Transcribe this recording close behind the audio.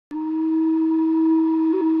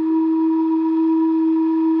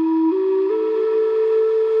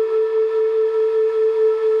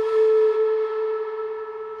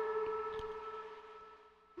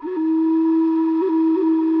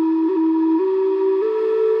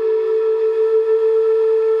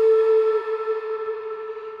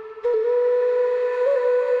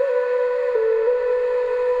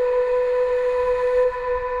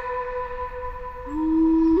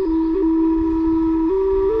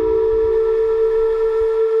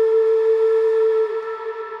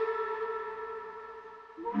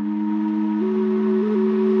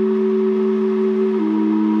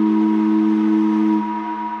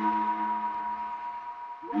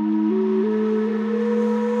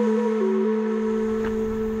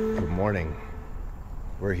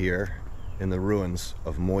We're here in the ruins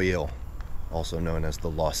of Muyil, also known as the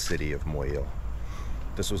lost city of Muyil.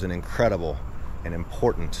 This was an incredible and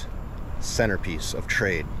important centerpiece of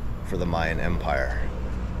trade for the Mayan Empire.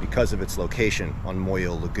 Because of its location on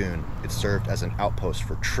Muyil Lagoon, it served as an outpost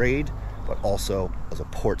for trade, but also as a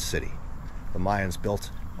port city. The Mayans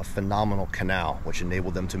built a phenomenal canal which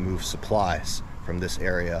enabled them to move supplies from this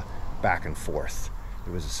area back and forth. It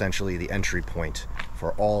was essentially the entry point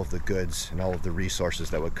for all of the goods and all of the resources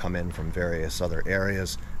that would come in from various other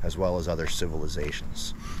areas, as well as other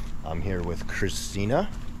civilizations. I'm here with Christina.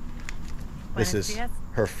 This is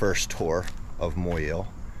her first tour of Muyil,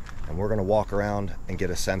 and we're going to walk around and get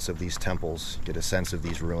a sense of these temples, get a sense of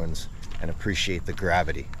these ruins, and appreciate the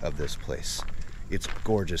gravity of this place. It's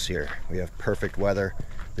gorgeous here. We have perfect weather,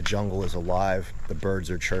 the jungle is alive, the birds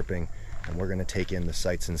are chirping, and we're going to take in the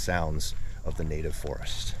sights and sounds of the native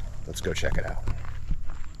forest. Let's go check it out.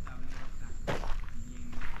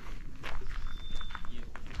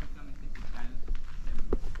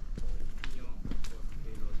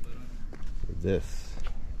 This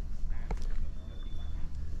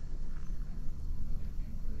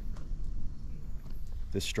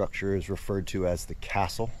structure is referred to as the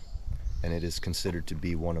castle, and it is considered to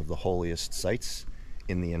be one of the holiest sites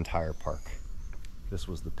in the entire park. This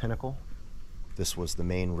was the pinnacle. This was the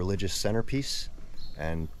main religious centerpiece,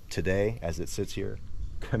 and today, as it sits here,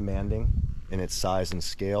 commanding in its size and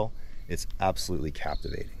scale, it's absolutely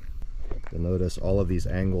captivating. You'll notice all of these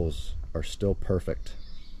angles are still perfect,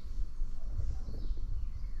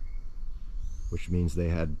 which means they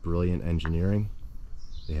had brilliant engineering.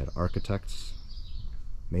 They had architects,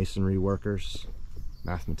 masonry workers,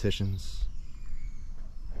 mathematicians.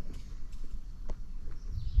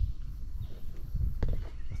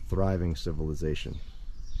 A thriving civilization.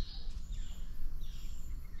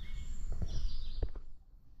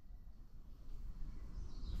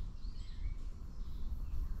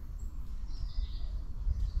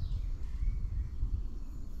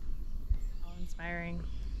 All inspiring.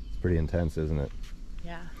 It's pretty intense, isn't it?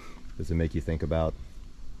 Yeah. Does it make you think about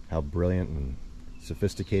how brilliant and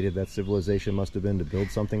sophisticated that civilization must have been to build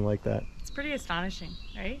something like that? It's pretty astonishing,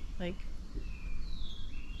 right? Like,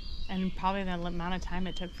 and probably the amount of time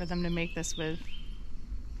it took for them to make this with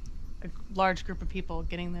a large group of people,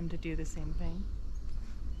 getting them to do the same thing.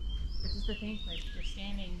 But just to think, like, you're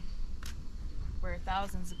standing where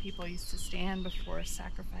thousands of people used to stand before a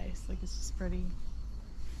sacrifice. Like, it's just pretty,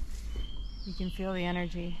 you can feel the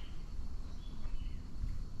energy.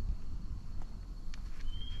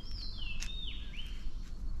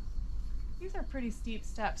 These are pretty steep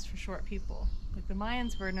steps for short people. Like, the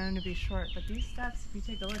Mayans were known to be short, but these steps, if you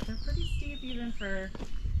take a look, they're pretty steep even for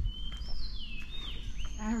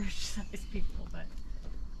average sized people, but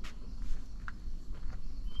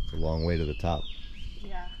It's a long way to the top.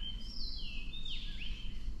 yeah.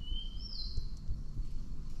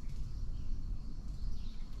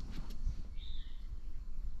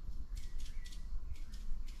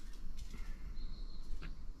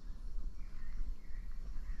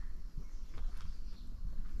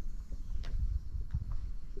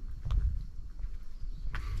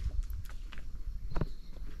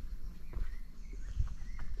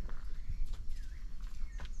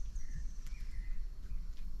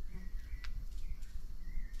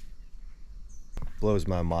 Blows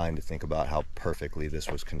my mind to think about how perfectly this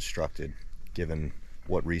was constructed, given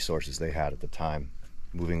what resources they had at the time.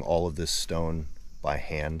 Moving all of this stone by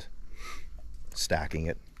hand, stacking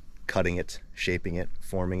it, cutting it, shaping it,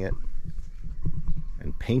 forming it,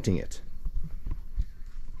 and painting it.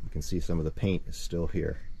 You can see some of the paint is still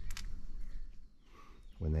here.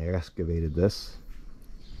 When they excavated this,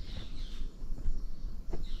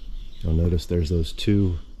 you'll notice there's those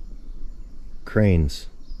two cranes.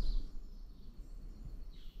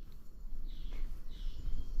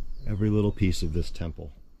 Every little piece of this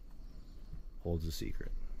temple holds a secret.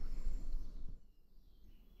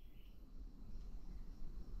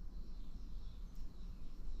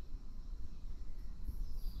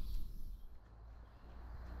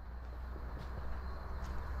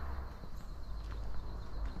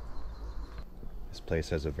 This place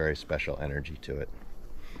has a very special energy to it.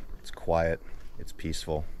 It's quiet, it's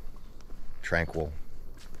peaceful, tranquil,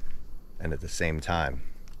 and at the same time,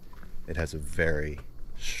 it has a very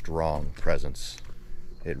strong presence.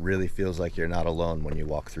 It really feels like you're not alone when you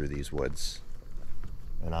walk through these woods.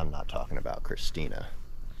 And I'm not talking about Christina.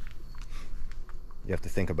 You have to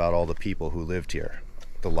think about all the people who lived here,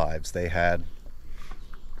 the lives they had,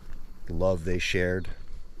 the love they shared,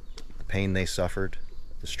 the pain they suffered,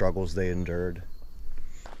 the struggles they endured.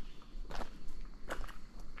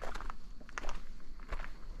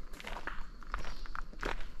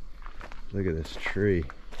 Look at this tree.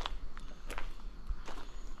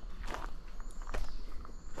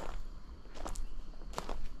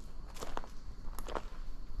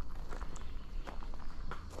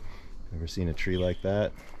 Ever seen a tree like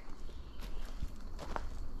that?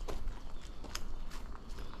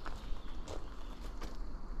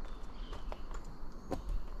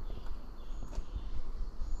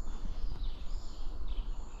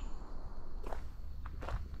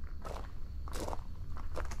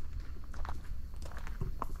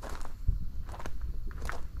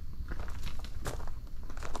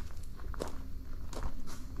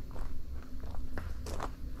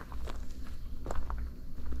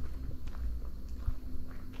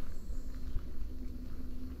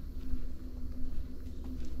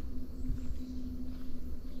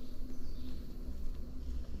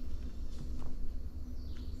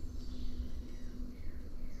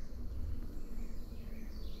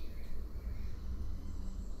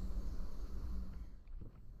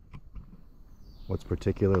 What's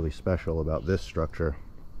particularly special about this structure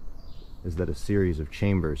is that a series of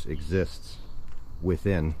chambers exists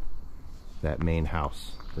within that main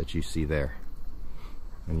house that you see there.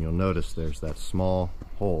 And you'll notice there's that small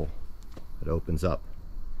hole that opens up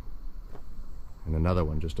and another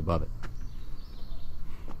one just above it.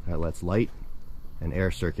 That lets light and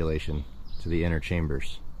air circulation to the inner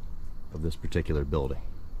chambers of this particular building.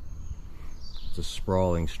 It's a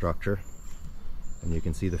sprawling structure, and you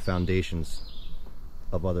can see the foundations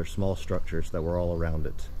of other small structures that were all around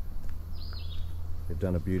it. They've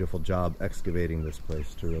done a beautiful job excavating this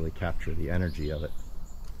place to really capture the energy of it,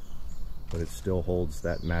 but it still holds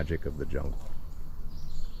that magic of the jungle.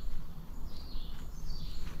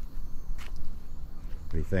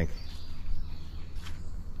 What do you think?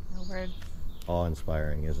 No words.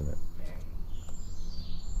 Awe-inspiring, isn't it? Very.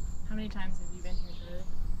 How many times have you been here, Drew?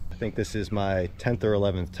 I think this is my 10th or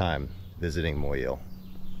 11th time visiting Muyil.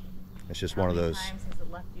 It's just one of those. How many times has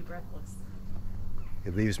it left you breathless?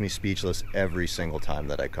 It leaves me speechless every single time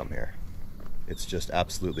that I come here. It's just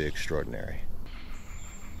absolutely extraordinary.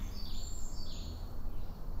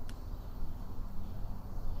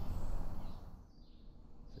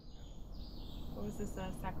 What was this,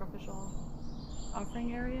 a sacrificial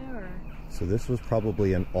offering area, or? So this was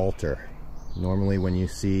probably an altar. Normally when you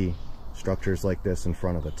see structures like this in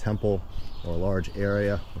front of a temple or a large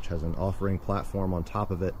area which has an offering platform on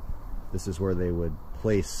top of it, this is where they would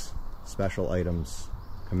place special items,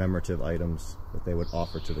 commemorative items that they would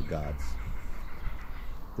offer to the gods.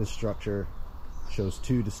 This structure shows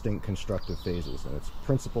two distinct constructive phases, and its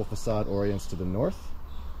principal facade orients to the north.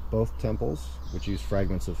 Both temples, which use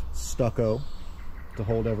fragments of stucco to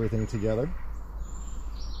hold everything together.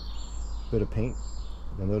 Bit of paint.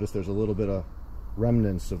 You'll notice there's a little bit of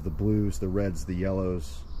remnants of the blues, the reds, the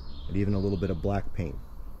yellows, and even a little bit of black paint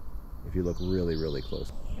if you look really, really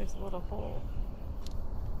close. There's a little hole.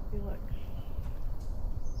 If you look.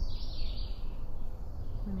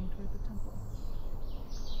 Running toward the temple.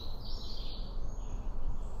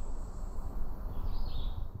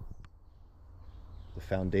 The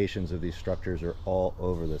foundations of these structures are all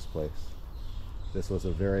over this place. This was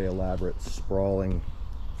a very elaborate, sprawling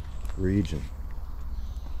region.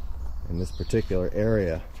 And this particular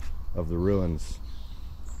area of the ruins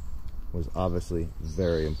was obviously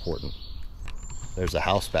very important. There's a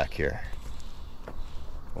house back here,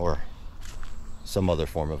 or some other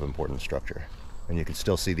form of important structure, and you can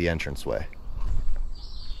still see the entranceway.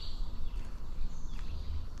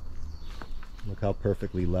 Look how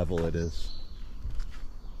perfectly level it is.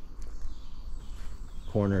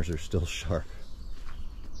 Corners are still sharp.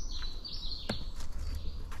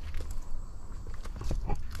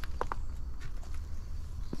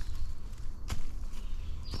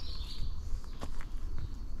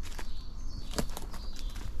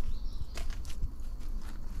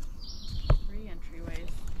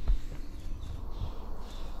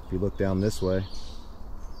 If you look down this way,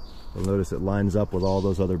 you'll notice it lines up with all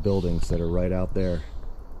those other buildings that are right out there.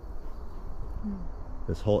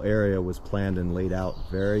 This whole area was planned and laid out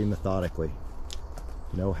very methodically.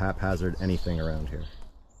 No haphazard anything around here.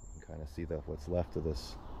 You can kind of see what's left of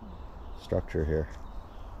this structure here.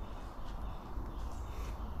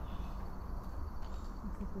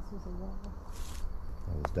 I think this was a wall.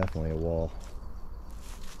 That was definitely a wall.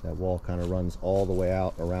 That wall kind of runs all the way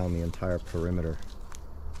out around the entire perimeter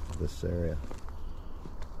of this area.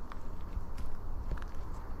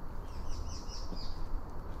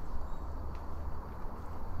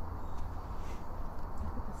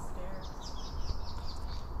 Look at the stairs.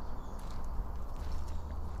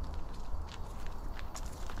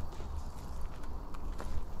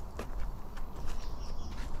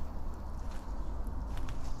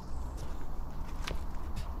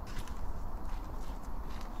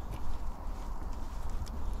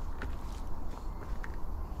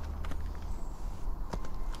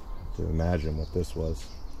 to imagine what this was.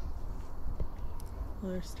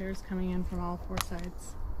 Well, there's stairs coming in from all four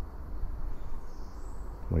sides.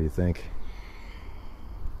 What do you think?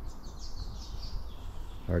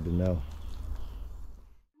 Hard to know.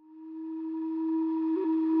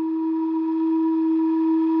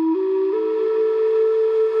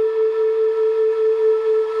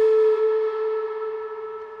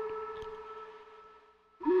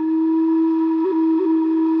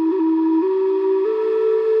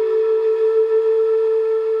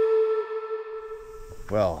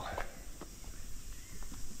 Well,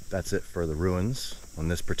 that's it for the ruins on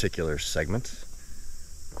this particular segment.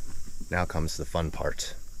 Now comes the fun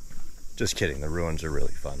part. Just kidding, the ruins are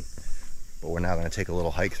really fun. But we're now going to take a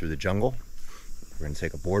little hike through the jungle. We're going to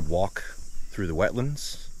take a boardwalk through the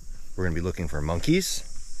wetlands. We're going to be looking for monkeys,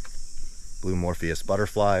 blue Morpheus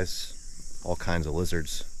butterflies, all kinds of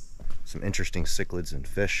lizards, some interesting cichlids and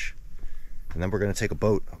fish. And then we're going to take a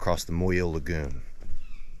boat across the Muyil Lagoon.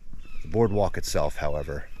 The boardwalk itself,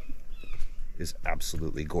 however, is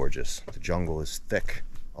absolutely gorgeous. The jungle is thick,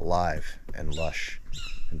 alive, and lush.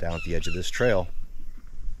 And down at the edge of this trail,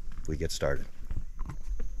 we get started.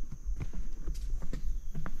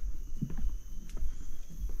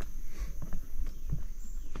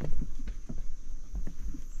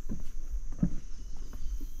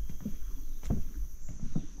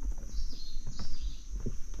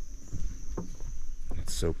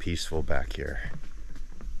 It's so peaceful back here.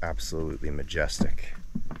 Absolutely majestic.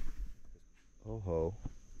 Ojo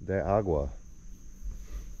de agua,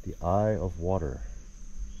 the eye of water.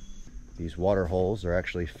 These water holes are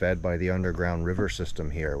actually fed by the underground river system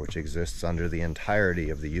here, which exists under the entirety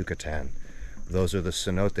of the Yucatan. Those are the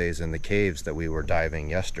cenotes in the caves that we were diving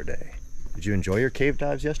yesterday. Did you enjoy your cave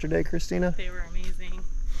dives yesterday, Christina? They were amazing.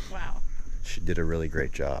 Wow. She did a really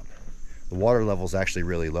great job. The water level's actually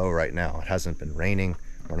really low right now. It hasn't been raining.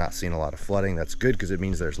 We're not seeing a lot of flooding. That's good because it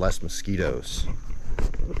means there's less mosquitoes.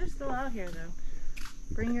 They're still out here though.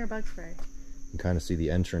 Bring your bug spray. You can kind of see the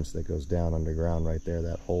entrance that goes down underground right there,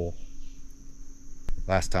 that hole.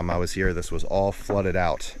 Last time I was here, this was all flooded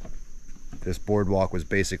out. This boardwalk was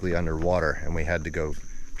basically underwater and we had to go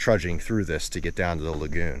trudging through this to get down to the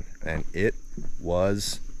lagoon. And it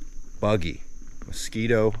was buggy.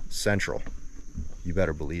 Mosquito central. You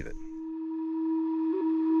better believe it.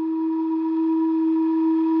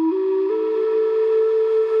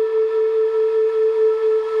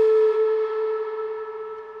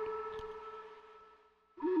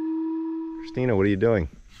 Christina, what are you doing?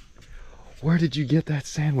 Where did you get that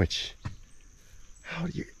sandwich?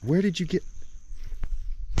 Where did you get...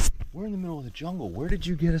 We're in the middle of the jungle. Where did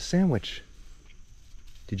you get a sandwich?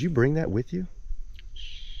 Did you bring that with you?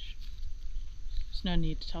 There's no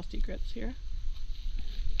need to tell secrets here.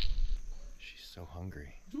 She's so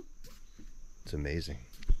hungry. It's amazing.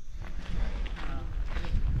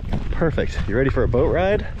 Perfect. You ready for a boat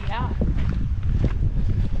ride? Yeah.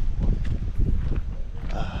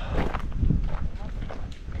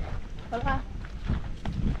 Hola.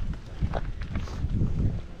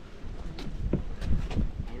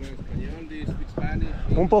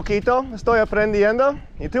 Un poquito, estoy aprendiendo.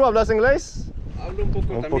 ¿Y tú hablas inglés? Hablo un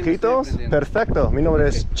poco. Un poquito. Perfecto. Mi nombre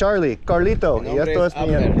es Charlie, Carlito, y esto es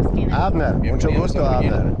mi Abner. Mucho gusto,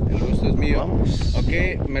 Abner. El gusto es mío. Vamos.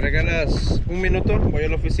 Ok, me regalas un minuto, voy a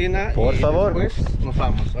la oficina. Por favor. Después nos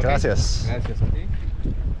vamos. ¿Okay? Gracias. Gracias a ti.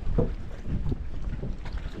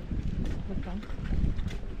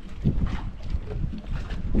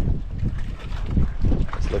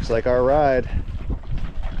 This looks like our ride.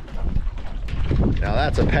 Now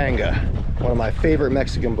that's a panga, one of my favorite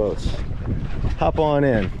Mexican boats. Hop on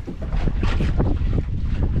in.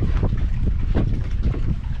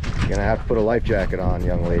 You're gonna have to put a life jacket on,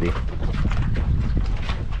 young lady.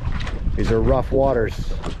 These are rough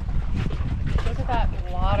waters. Look at that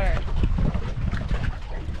water.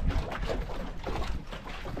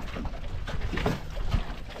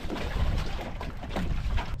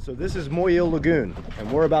 So this is Muyil Lagoon,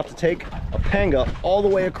 and we're about to take a panga all the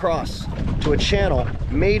way across to a channel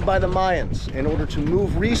made by the Mayans in order to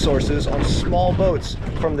move resources on small boats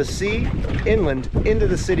from the sea inland into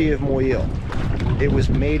the city of Muyil. It was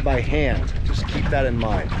made by hand, just keep that in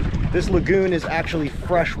mind. This lagoon is actually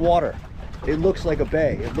fresh water. It looks like a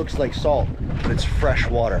bay, it looks like salt, but it's fresh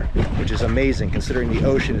water, which is amazing considering the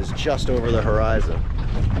ocean is just over the horizon.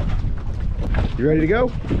 You ready to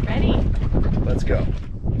go? Ready. Let's go.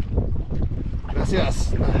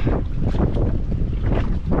 Gracias.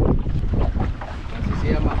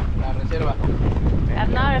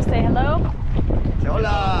 Abner, say hello.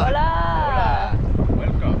 Hola. Hola.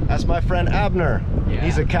 Welcome. That's my friend Abner. Yeah.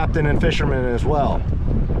 He's a captain and fisherman as well.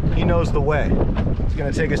 He knows the way. He's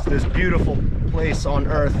gonna take us to this beautiful place on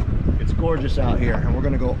Earth. It's gorgeous out here, and we're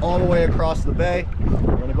gonna go all the way across the bay.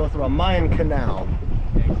 We're gonna go through a Mayan canal.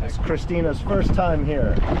 It's Christina's first time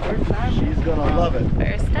here. She's gonna love it.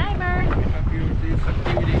 First timer.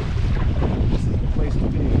 This is the place to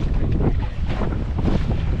be.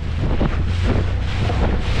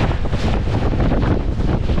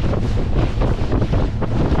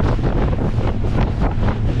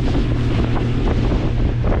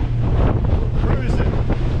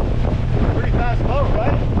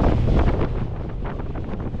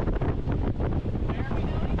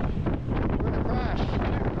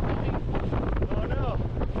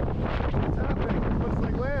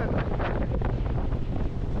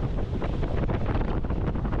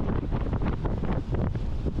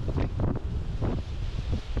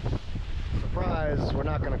 We're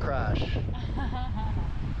not gonna crash.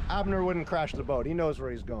 Abner wouldn't crash the boat. He knows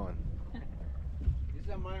where he's going. This is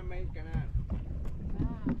a man-made canal.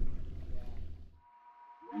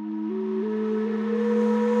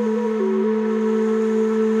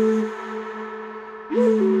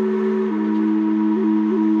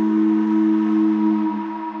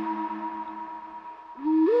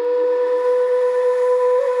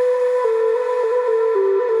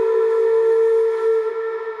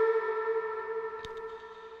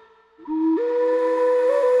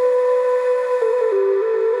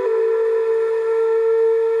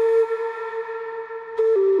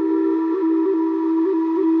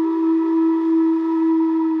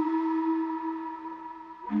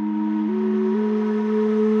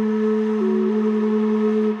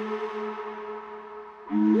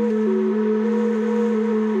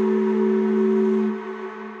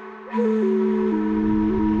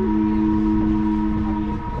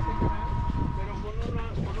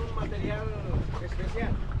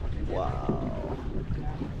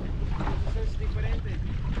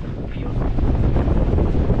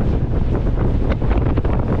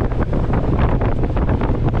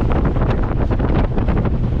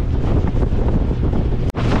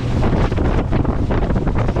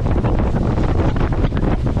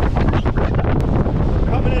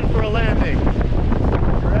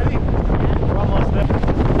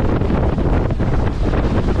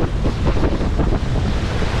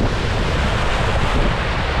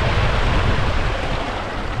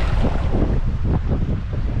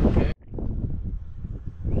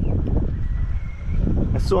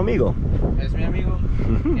 Su amigo. Es mi amigo.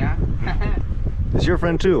 Yeah. It's your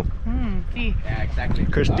friend too. See. Yeah, exactly.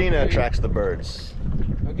 Christina Okay. tracks the birds.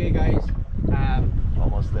 Okay, guys.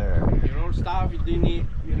 Almost there. Your own stuff you need.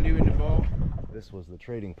 You live in the boat. This was the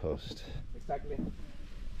trading post. Exactly.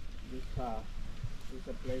 This is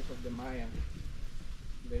a place of the Mayan.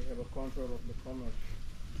 They have a control of the commerce.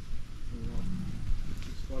 You know,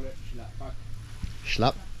 it's called Xlapac.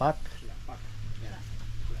 Schlappback. Xlapac. Yeah.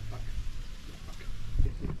 Xlapac.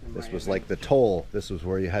 This was like the toll. This was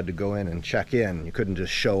where you had to go in and check in. You couldn't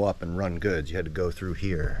just show up and run goods. You had to go through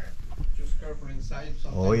here. Just careful inside.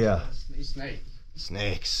 Oh yeah. Snake.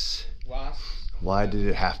 Snakes. Wasps. Why did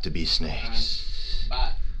it have to be snakes?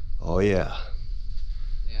 Bat. Oh yeah.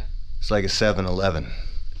 Yeah. It's like a 7-Eleven.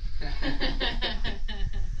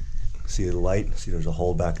 See the light? See there's a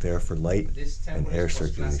hole back there for light This and temple air was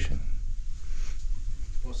circulation.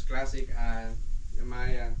 Classic, and the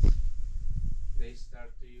Mayans they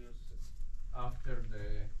start to use after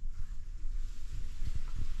the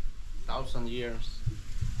 1,000 years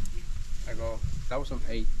ago,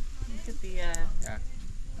 1,008. Look at the Yeah.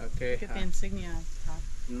 Okay. look at the insignia on top.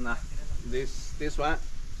 Nah. This one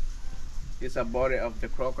is a body of the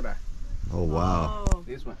crocodile. Oh wow. Oh.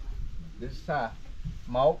 This one. This is a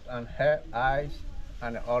mouth and head, eyes,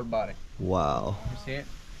 and the whole body. Wow. You see it?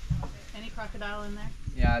 Any crocodile in there?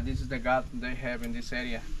 Yeah, this is the god they have in this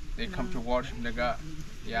area. They come to worship the god.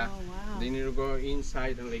 Yeah. Oh wow. They need to go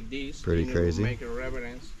inside and like this. Pretty They need to crazy. Make a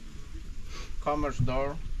reverence. Commerce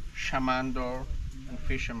door, shaman door, and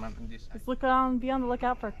fisherman on this side. Let's be on the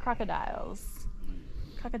lookout for crocodiles.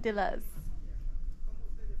 Crocodillas.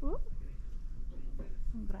 Ooh.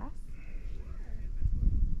 Some grass.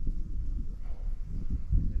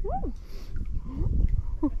 Ooh.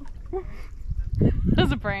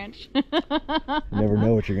 There's a branch. You never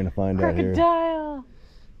know what you're gonna find out here. Crocodile.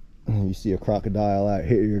 You see a crocodile out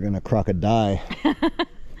here, you're gonna crocodile.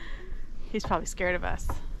 He's probably scared of us.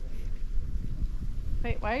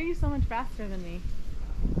 Wait, why are you so much faster than me?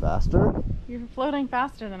 Faster? You're floating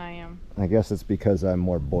faster than I am. I guess it's because I'm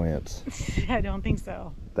more buoyant. I don't think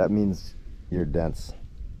so. That means you're dense.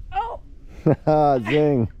 Oh!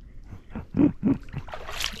 Zing!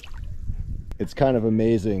 It's kind of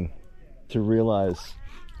amazing to realize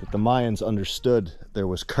that the Mayans understood there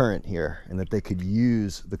was current here and that they could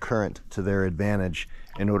use the current to their advantage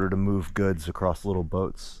in order to move goods across little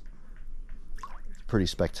boats. It's pretty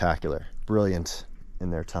spectacular, brilliant in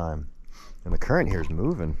their time. And the current here is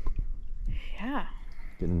moving. Yeah.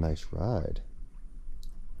 Getting a nice ride.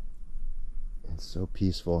 It's so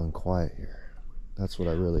peaceful and quiet here. That's what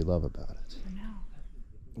I really love about it. I know.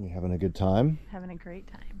 You having a good time? Having a great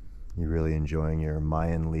time. You really enjoying your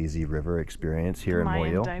Mayan lazy river experience here in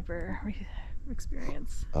Mayan Muyil? diaper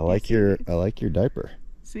experience. I like your diaper.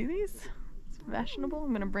 See these? It's fashionable.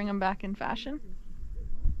 I'm gonna bring them back in fashion.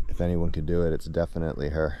 If anyone could do it, it's definitely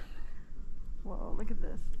her. Whoa, look at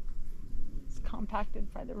this. It's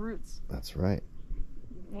compacted by the roots. That's right.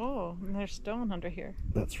 Whoa, and there's stone under here.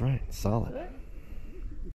 That's right. Solid. I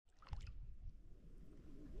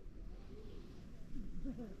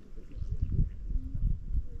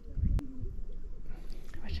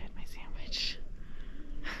wish I had my sandwich.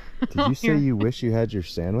 Did you say you wish you had your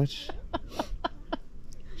sandwich?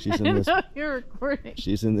 She's in this. You're recording.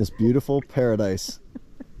 She's in this beautiful paradise,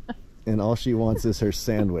 and all she wants is her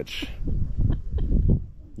sandwich.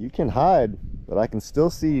 You can hide, but I can still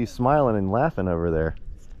see you smiling and laughing over there.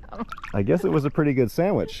 Stop. I guess it was a pretty good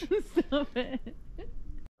sandwich. Stop it.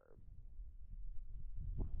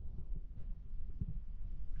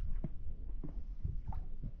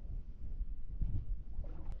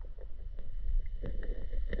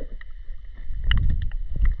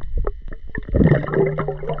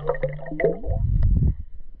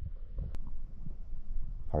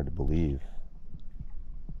 Hard to believe.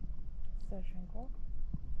 So tranquil.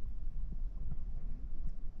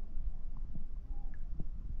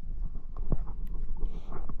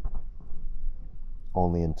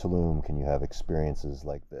 Only in Tulum can you have experiences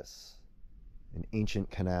like this. An ancient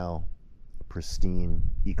canal, a pristine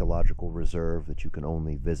ecological reserve that you can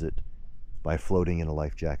only visit by floating in a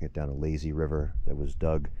life jacket down a lazy river that was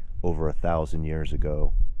dug over 1,000 years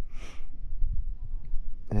ago.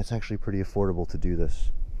 And it's actually pretty affordable to do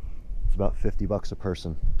this. It's about $50 a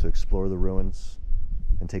person to explore the ruins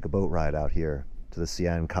and take a boat ride out here to the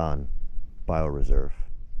Siaan Ka'an Biosphere Reserve.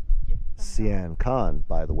 Siaan Ka'an,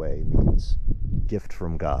 by the way, means gift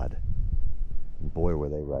from God. And boy, were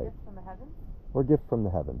they right. Gift from the heavens? Or gift from the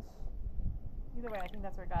heavens. Either way, I think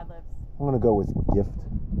that's where God lives. I'm going to go with gift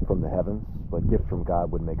from the heavens, but gift from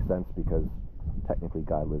God would make sense because technically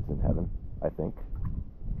God lives in heaven, I think.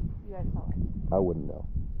 You guys tell me. I wouldn't know.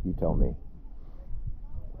 You tell me.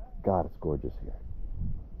 God, it's gorgeous here.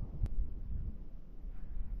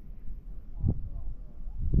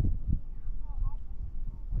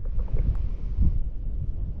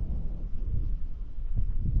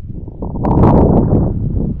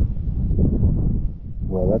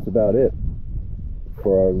 Well, that's about it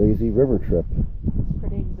for our lazy river trip. It's a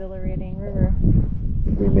pretty exhilarating river.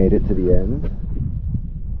 We made it to the end.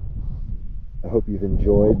 I hope you've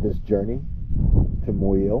enjoyed this journey to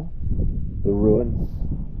Muyil, the ruins,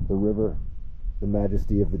 the river, the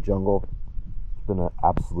majesty of the jungle. It's been an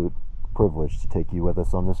absolute privilege to take you with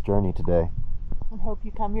us on this journey today. I hope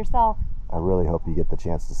you come yourself. I really hope you get the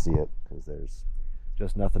chance to see it because there's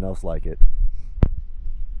just nothing else like it.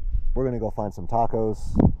 We're going to go find some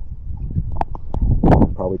tacos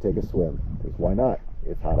and probably take a swim because why not?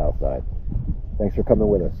 It's hot outside. Thanks for coming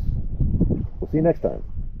with us. We'll see you next time.